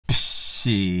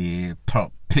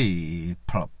people.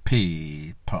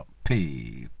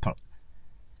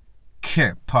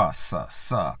 Que pasa,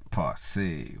 suck,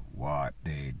 pussy, what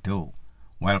they do.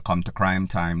 Welcome to Crime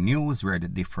Time News, where the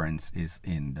difference is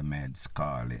in the meds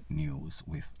call it news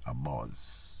with a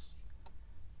buzz.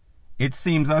 It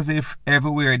seems as if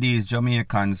everywhere these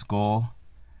Jamaicans go,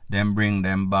 them bring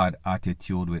them bad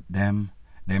attitude with them,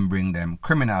 them bring them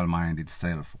criminal-minded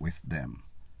self with them.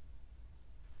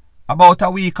 About a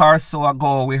week or so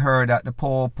ago, we heard that the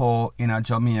Popo in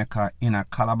Jamaica, in a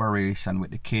collaboration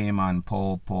with the CAYMAN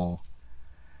Popo,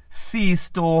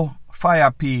 ceased to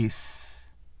fire peace.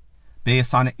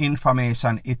 Based on the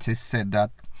information, it is said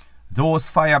that those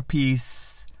fire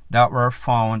pieces that were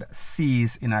found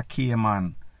seized in a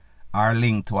CAYMAN are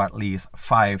linked to at least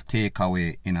 5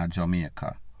 takeaway in a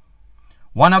Jamaica.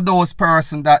 One of those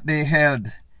persons that they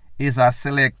held is a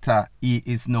selector. He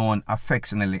is known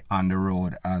affectionately on the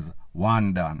road as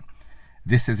JAMAICA.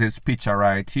 This is his picture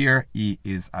right here. He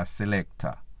is a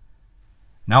selector.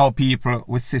 Now people,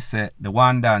 we see the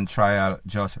JAMAICA trial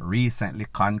just recently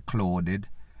concluded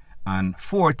and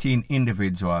 14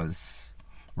 individuals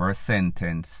were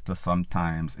sentenced to some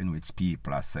times in which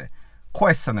people are say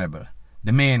questionable.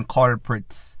 The main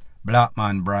culprits, Black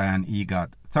man Brian, he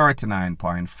got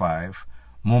 39.5.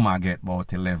 Muma get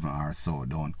about 11 or so,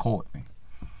 don't quote me.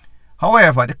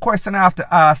 However, the question I have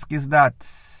to ask is that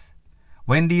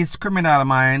when these criminal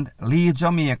minds leave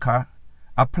Jamaica,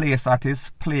 a place that is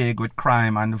plagued with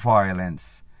crime and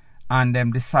violence, and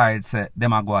them decide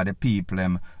them a go the people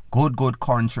them good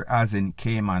country as in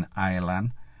Cayman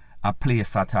Island, a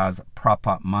place that has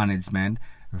proper management,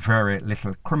 very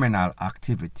little criminal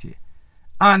activity,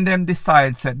 and them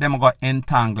decide them go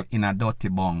entangled in a dirty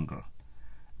bungle.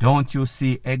 Don't you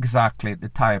see exactly the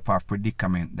type of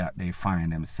predicament that they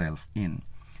find themselves in?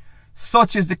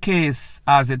 Such is the case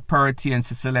as it pertains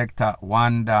to Selector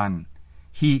JAMAICA.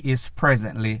 He is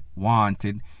presently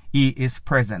wanted. He is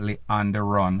presently on the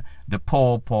run. The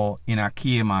Popo in a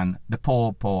CAYMAN, the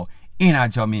Popo in a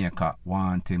Jamaica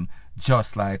want him,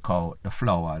 just like how the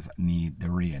flowers need the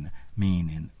rain,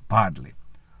 meaning badly.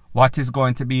 What is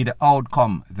going to be the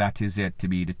outcome? That is yet to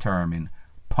be determined,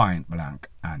 point blank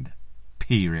and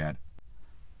period.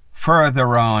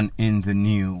 Further on in the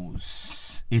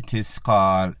news, it is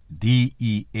called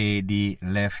DEAD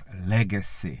left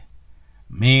legacy,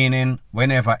 meaning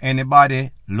whenever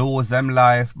anybody lose them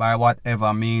life by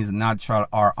whatever means, natural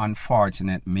or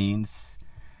unfortunate means,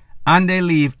 and they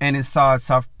leave any sorts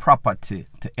of property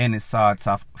to any sorts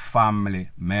of family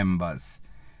members,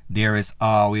 there is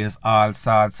always all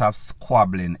sorts of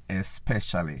squabbling,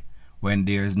 especially when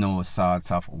there is no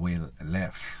sorts of will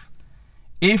left.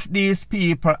 If these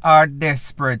people are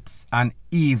desperate and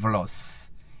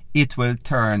evilous, it will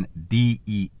turn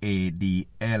DEADLY.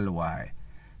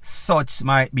 Such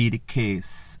might be the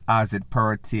case as it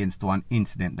pertains to an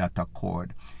incident that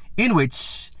occurred, in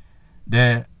which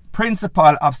the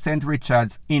principal of St.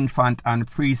 Richard's Infant and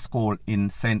Preschool in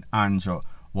St. Andrew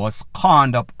was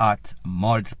conned up at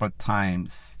multiple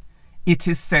times. It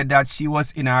is said that she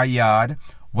was in her yard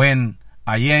when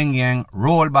a yang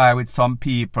rolled by with some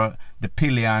people, the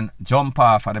pillion jump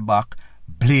off at the back,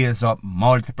 blaze up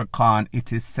multiple con.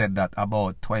 It is said that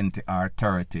about 20 or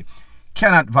 30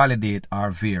 cannot validate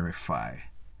or verify.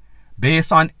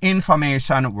 Based on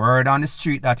information, word on the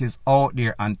street that is out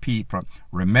there, and people,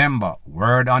 remember,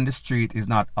 word on the street is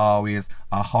not always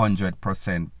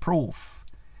 100% proof.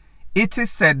 It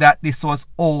is said that this was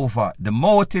over. The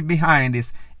motive behind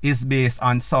this is based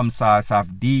on some sorts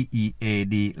of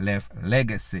DEAD left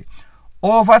legacy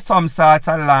over some sorts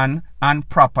of land and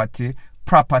property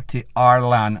or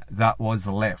land that was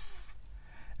left.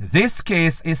 This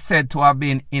case is said to have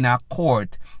been in a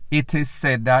court. It is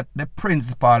said that the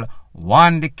principal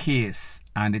won the case,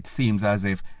 and it seems as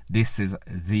if this is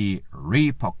the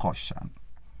repercussion.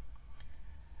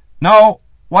 Now,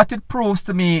 what it proves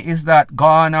to me is that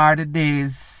gone are the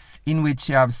days in which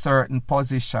you have certain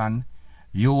position,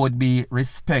 you would be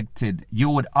respected, you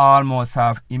would almost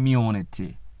have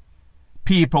immunity.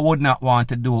 People would not want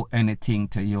to do anything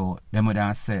to you. They would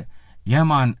say, yeah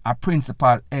man, a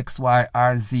principal X, Y,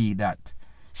 or Z that.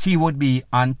 She would be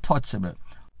untouchable.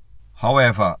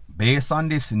 However, based on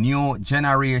this new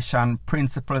generation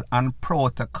principle and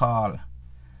protocol,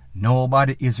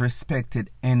 nobody is respected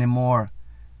anymore.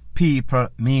 People,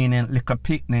 meaning little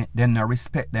picnic, them not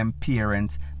respect them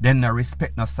parents, them not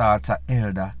respect no sorts of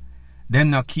elder.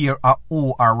 Them not care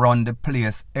who around the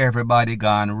place. Everybody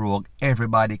gone rogue.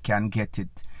 Everybody can get it.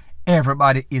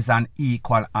 Everybody is an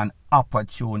equal and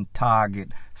opportune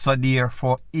target. So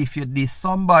therefore, if you diss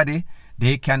somebody,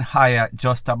 they can hire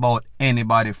just about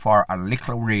anybody for a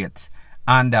little rate.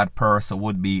 and that person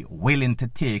would be willing to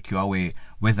take you away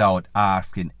without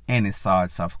asking any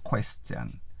sorts of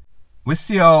question. We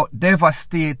see how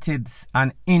devastated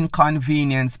and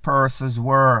inconvenienced persons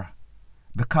were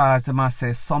because they must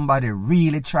say somebody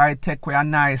really try to take away a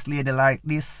nice lady like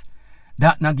this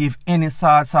that not give any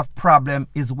sorts of problem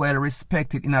is well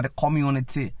respected in the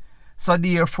community. So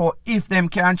therefore, if them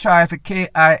can try to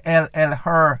KILL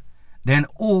her, then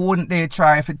who wouldn't they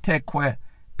try to take away?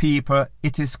 People,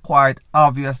 it is quite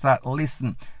obvious that,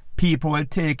 listen, people will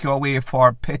take you away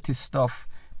for petty stuff.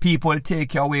 People will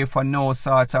take you away for no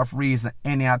sorts of reason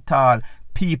any at all.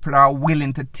 People are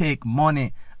willing to take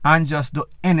money and just do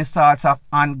any sorts of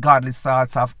ungodly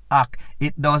sorts of act.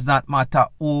 It does not matter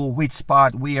who, which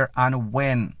part, where and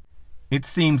when. It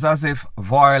seems as if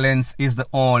violence is the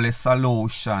only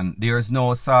solution. There is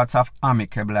no sorts of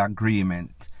amicable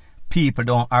agreement. People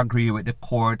don't agree with the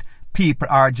court. People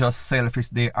are just selfish.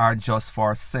 They are just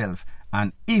for self.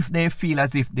 And if they feel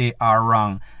as if they are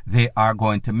wrong, they are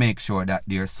going to make sure that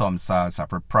there's some sorts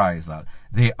of reprisal.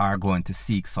 They are going to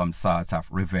seek some sorts of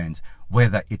revenge,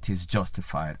 whether it is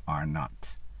justified or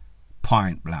not.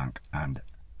 Point blank and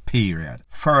period.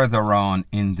 Further on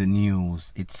in the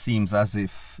news, it seems as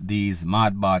if these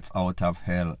madbots out of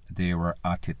hell, they were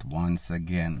at it once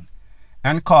again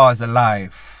and caused the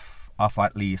life of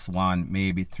at least one,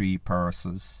 maybe 3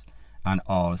 persons, and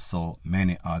also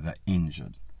many other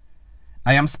injured.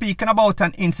 I am speaking about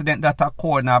an incident that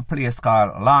occurred in a place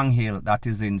called Long Hill that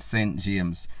is in St.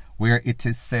 James, where it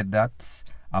is said that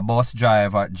a bus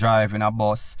driver driving a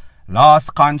bus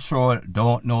lost control,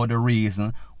 don't know the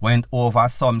reason, went over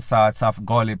some sorts of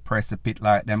gully precipice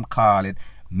like them call it,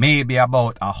 maybe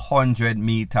about 100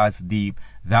 meters deep.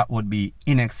 That would be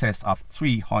in excess of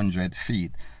 300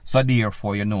 feet. So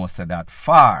therefore you know so that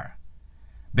far.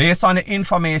 Based on the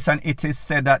information, it is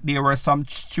said that there were some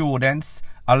students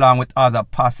along with other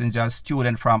passengers,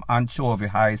 students from Anchovy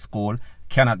High School,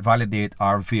 cannot validate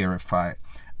or verify.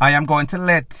 I am going to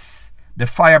let the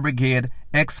fire brigade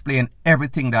explain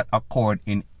everything that occurred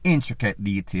in intricate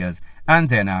details, and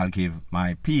then I'll give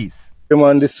my piece.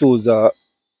 CAYMAN D'Souza,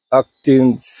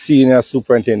 Acting Senior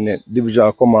Superintendent,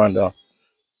 Divisional Commander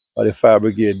of the Fire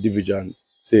Brigade Division,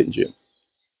 St. James.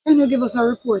 Can you give us a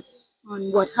report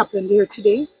on what happened here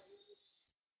today?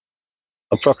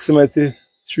 Approximately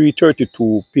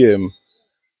 3:32 p.m.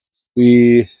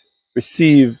 we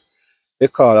received a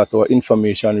call at our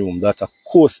information room that a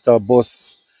coaster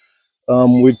bus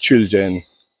with children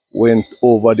went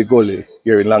over the gully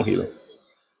here in Long Hill.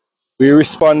 We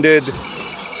responded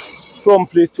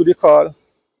promptly to the call.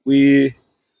 We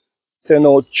sent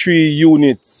out 3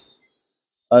 units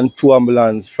and 2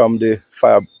 ambulances from the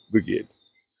fire brigade.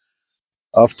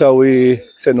 After we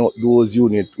sent out those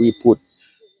units, we put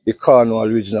the Cornwall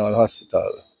Regional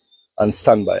Hospital on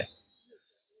standby.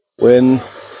 When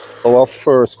our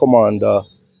first commander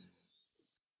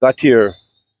got here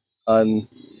and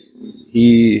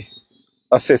he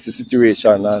assessed the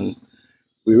situation, and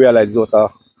we realized it was a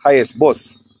highest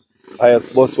bus.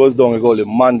 Highest bus was down the gully,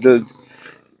 mangled.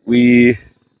 We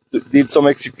did some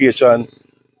extrication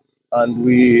and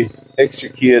we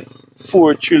extricated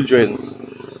 4 children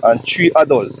and 3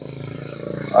 adults,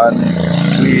 and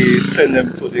we sent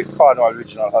them to the Cornwall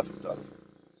Regional Hospital.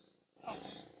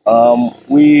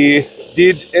 We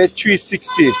did a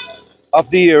 360 of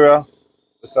the area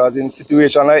because in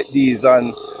situations like these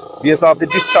and based off the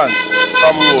distance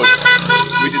from road,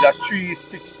 we did a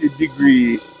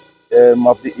 360-degree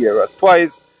of the area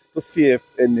twice to see if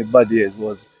anybody else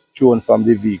was thrown from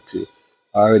the vehicle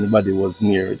or anybody was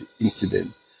near the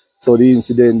incident. So the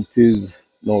incident is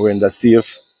now rendered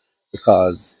safe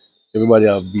because everybody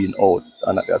have been out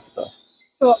and at the hospital.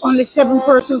 So only 7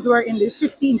 persons were in the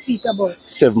 15-seater bus?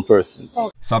 7 persons.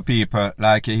 Oh. So people,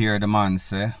 like you hear the man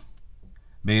say,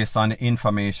 based on the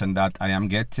information that I am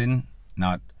getting,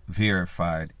 not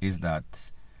verified, is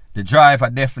that the driver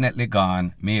definitely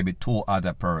gone, maybe 2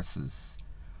 other persons.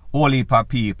 Whole heap of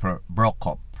people broke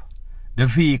up. The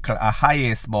vehicle, a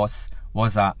highest bus,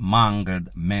 was a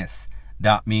mangled mess.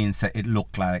 That means it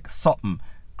looked like something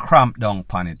cramped down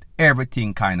upon it.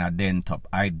 Everything kind of dent up.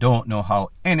 I don't know how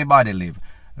anybody live.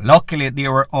 Luckily,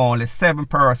 there were only 7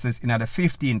 persons in a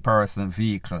 15-person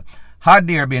vehicle. Had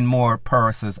there been more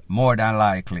persons, more than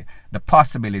likely, the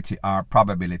possibility or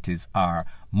probabilities are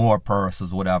more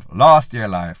persons would have lost their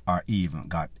life or even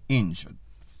got injured.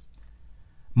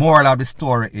 Moral of the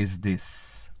story is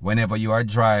this: whenever you are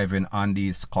driving on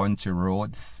these country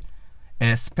roads,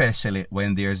 especially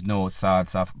when there's no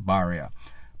sorts of barrier,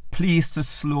 please to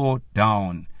slow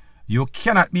down. You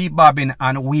cannot be bobbing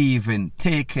and weaving,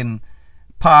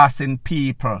 passing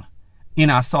people In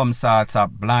some sorts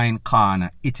of blind corner,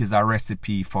 it is a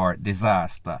recipe for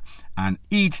disaster. And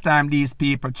each time these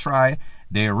people try,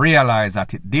 they realize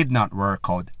that it did not work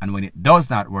out. And when it does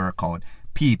not work out,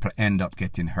 people end up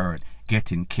getting hurt,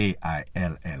 getting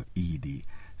KILLED.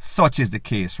 Such is the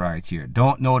case right here.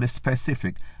 Don't know the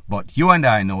specific, but you and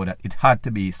I know that it had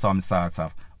to be some sorts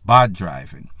of bad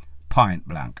driving, point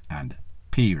blank and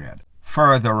period.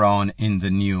 Further on in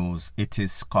the news, it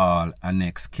is called "An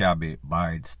ex-cabbie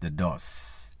bites the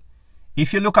dust."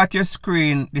 If you look at your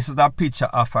screen, this is a picture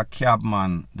of a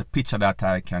cabman, the picture that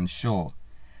I can show.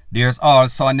 There's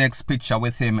also a next picture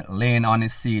with him laying on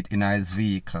his seat in his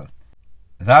vehicle.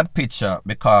 That picture,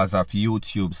 because of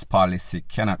YouTube's policy,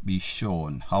 cannot be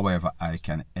shown. However, I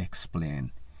can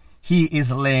explain. He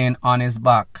is laying on his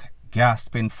back,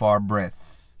 gasping for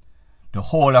breath. The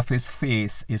whole of his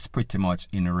face is pretty much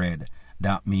in red.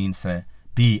 That means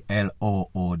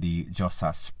BLOOD, just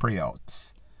a spray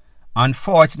out.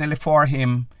 Unfortunately for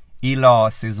him, he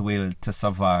lost his will to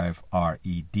survive,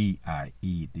 REDIED.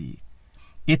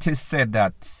 It is said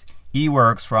that he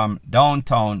works from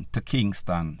downtown to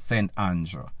Kingston, St.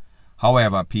 Andrew.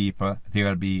 However, people, there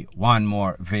will be one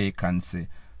more vacancy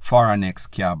for our next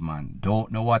cabman.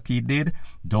 Don't know what he did,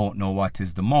 don't know what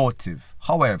is the motive.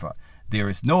 However, there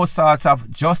is no sort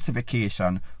of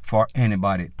justification for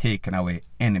anybody taking away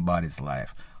anybody's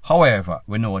life. However,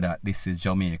 we know that this is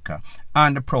Jamaica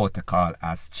and the protocol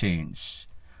has changed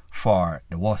for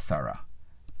the Wassara,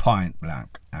 point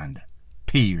blank and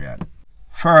period.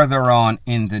 Further on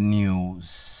in the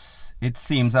news, it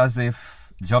seems as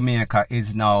if Jamaica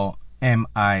is now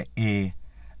MIA.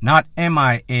 Not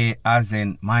MIA as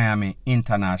in Miami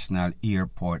International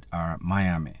Airport or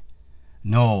Miami.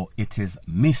 No, it is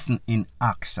missing in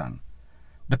action.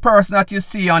 The person that you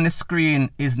see on the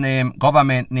screen is named,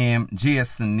 government name,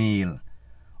 Jason Neal.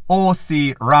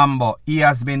 OC Rambo, he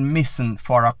has been missing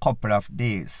for a couple of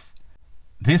days.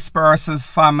 This person's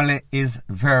family is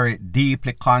very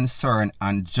deeply concerned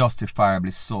and justifiably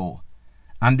so.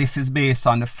 And this is based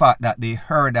on the fact that they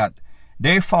heard that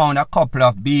they found a couple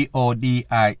of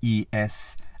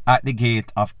BODIES at the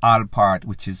gate of Alpart,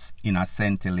 which is in a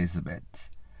St. Elizabeth.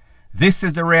 This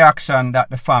is the reaction that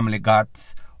the family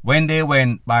got when they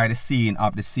went by the scene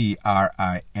of the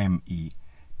CRIME.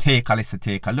 Take a listen,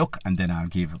 take a look, and then I'll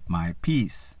give my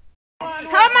piece. Come on,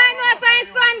 with my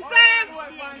son, sir.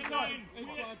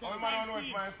 How am I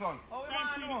with my son? How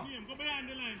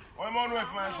am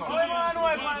I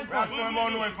with my son? How am I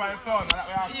with my son?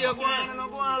 Yeah, go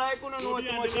on like you don't know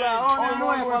too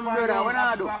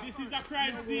much. This is a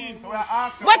crime scene. But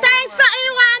I saw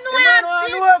you want to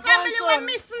know family were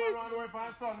missing.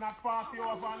 Not 40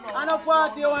 over now. I know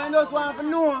 40 over, I just want to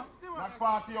know. Not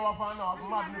 40 over now.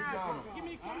 Madness.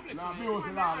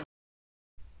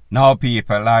 Now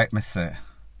people, like me say,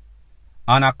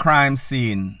 on a crime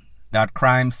scene, that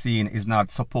crime scene is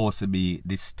not supposed to be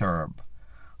disturbed.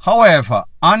 However,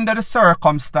 under the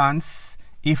circumstance,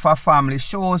 if a family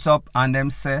shows up and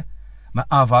them say, I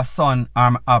have a son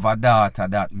or I have a daughter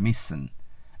that missing,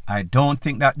 I don't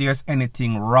think that there's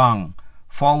anything wrong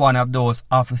for one of those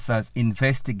officers,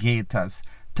 investigators,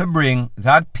 to bring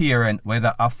that parent,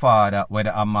 whether a father,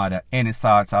 whether a mother, any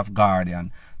sort of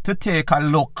guardian, to take a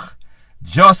look,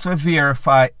 just to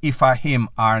verify if a him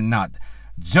or not,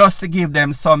 just to give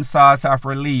them some sort of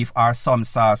relief or some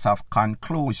sort of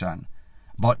conclusion.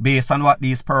 But based on what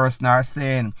these persons are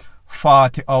saying,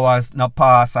 40 hours no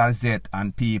pass as yet,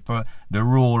 and people, the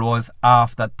rule was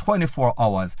after 24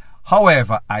 hours.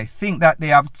 However, I think that they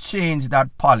have changed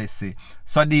that policy.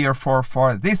 So therefore,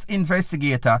 for this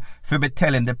investigator to be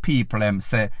telling the people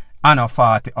say, I know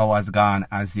 40 hours gone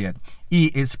as yet, he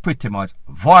is pretty much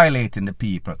violating the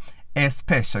people,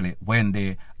 especially when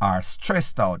they are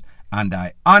stressed out. And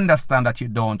I understand that you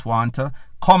don't want to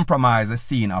compromise the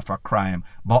scene of a crime,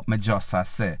 but me just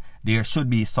say there should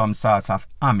be some sort of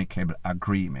amicable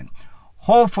agreement.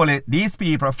 Hopefully these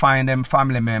people find them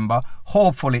family member.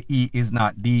 Hopefully he is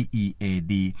not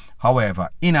DEAD. However,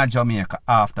 in a Jamaica,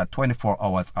 after 24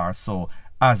 hours or so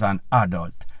as an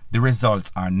adult, the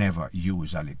results are never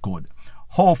usually good.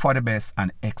 Hope for the best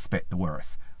and expect the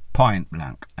worst. Point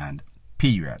blank and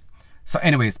period. So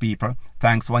anyways, people,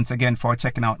 thanks once again for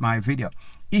checking out my video.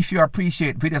 If you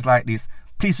appreciate videos like this,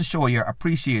 please show your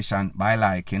appreciation by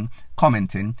liking,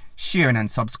 commenting, sharing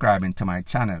and subscribing to my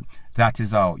channel. That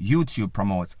is how YouTube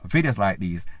promotes videos like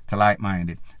these to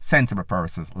like-minded, sensible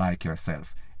persons like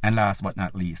yourself. And last but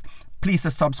not least, please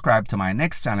subscribe to my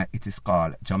next channel. It is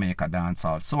called Jamaica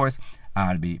Dancehall Source.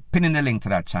 I'll be pinning the link to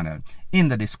that channel in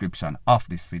the description of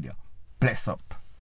this video. Bless up.